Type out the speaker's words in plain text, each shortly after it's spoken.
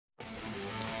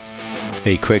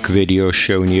A quick video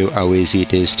showing you how easy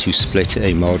it is to split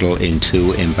a model in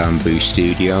two in Bambu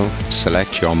Studio.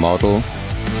 Select your model.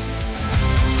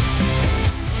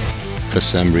 For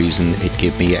some reason it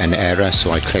gave me an error,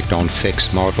 so I clicked on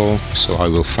Fix Model. So I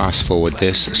will fast forward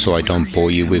this so I don't bore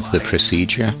you with the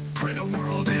procedure. Print a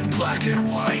world in black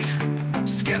and white.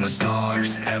 Scan the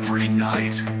stars every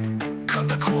night. Cut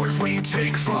the cords, we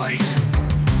take flight.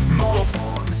 Model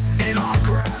forms in our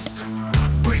grasp.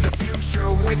 Breathe the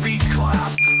future with each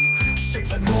clasp. Shape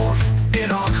the north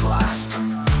in our clasp.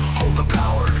 Hold the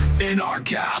power in our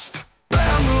gasp.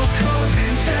 Bamboo codes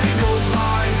in tangled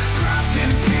line. Craft in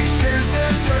pieces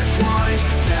intertwined.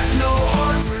 Techno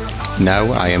hardware.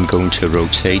 Now I am going to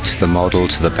rotate the model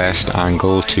to the best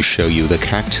angle to show you the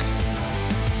cat.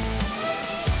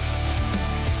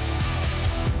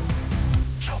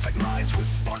 With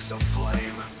sparks of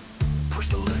flame, push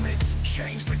the limits,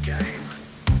 change the game.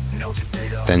 Noted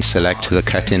data. Then select the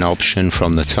cut-in option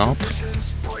from the top,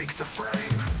 Break the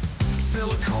frame.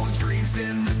 Silicone dreams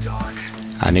in the dark.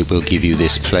 and it will give you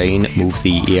this plane. Move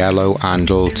the yellow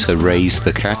handle to raise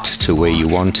the cut to where you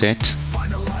want it,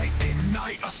 Find a light,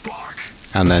 ignite a spark.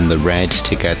 and then the red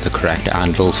to get the correct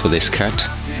handle for this cut.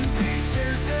 In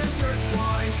pieces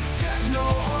intertwined. Techno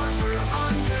hardware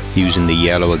undefined. Using the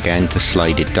yellow again to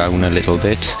slide it down a little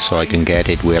bit so I can get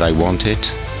it where I want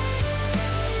it.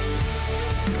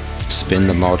 Spin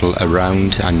the model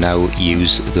around and now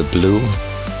use the blue.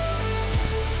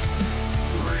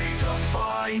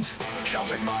 Redefined.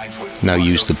 Celtic minds with Now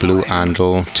use the blue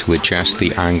handle to adjust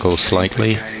the angle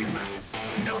slightly.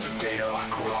 Noted data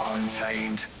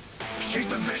untamed. Chase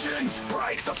the visions,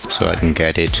 break the So I can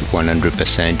get it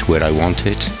 100% where I want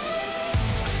it.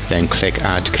 Then click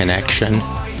Add Connection.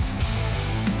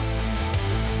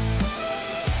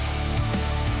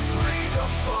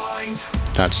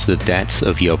 That's the depth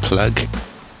of your plug.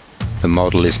 The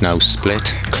model is now split.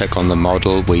 Click on the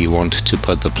model where you want to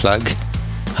put the plug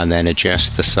and then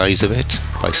adjust the size of it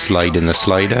by sliding the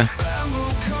slider.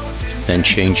 Then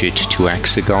change it to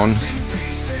hexagon.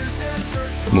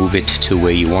 Move it to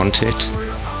where you want it.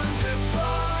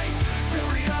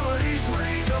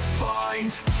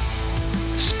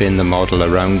 Spin the model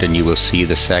around and you will see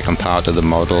the second part of the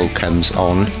model comes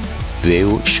on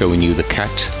view, showing you the cut,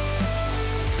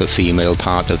 the female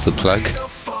part of the plug.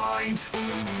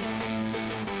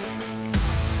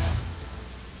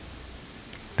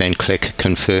 Then click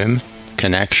Confirm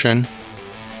Connection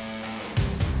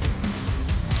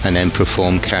and then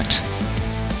Perform Cut.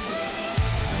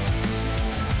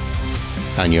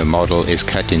 And your model is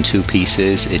cut in two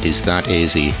pieces. It is that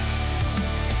easy.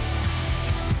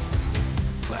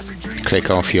 Click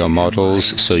off your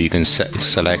models so you can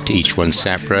select each one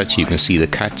separate. You can see the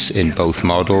cuts in both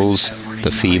models,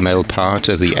 the female part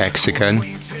of the hexagon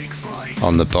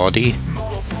on the body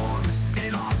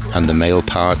and the male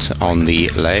part on the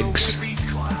legs.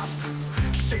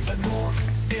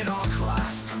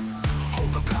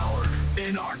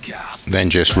 Then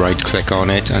just right click on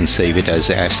it and save it as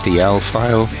a STL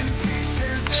file.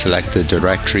 Select the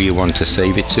directory you want to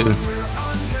save it to.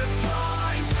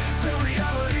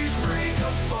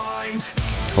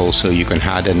 Also, you can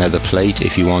add another plate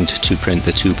if you want to print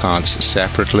the two parts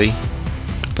separately,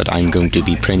 but I'm going to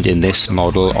be printing this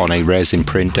model on a resin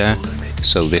printer,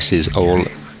 so this is all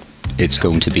it's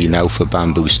going to be now for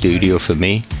Bambu Studio for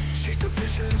me.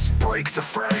 Break the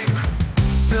frame.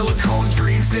 Silicone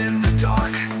dreams in the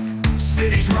dark.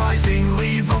 Cities rising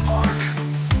leave a mark.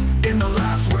 In the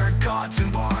labs where gods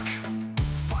embark.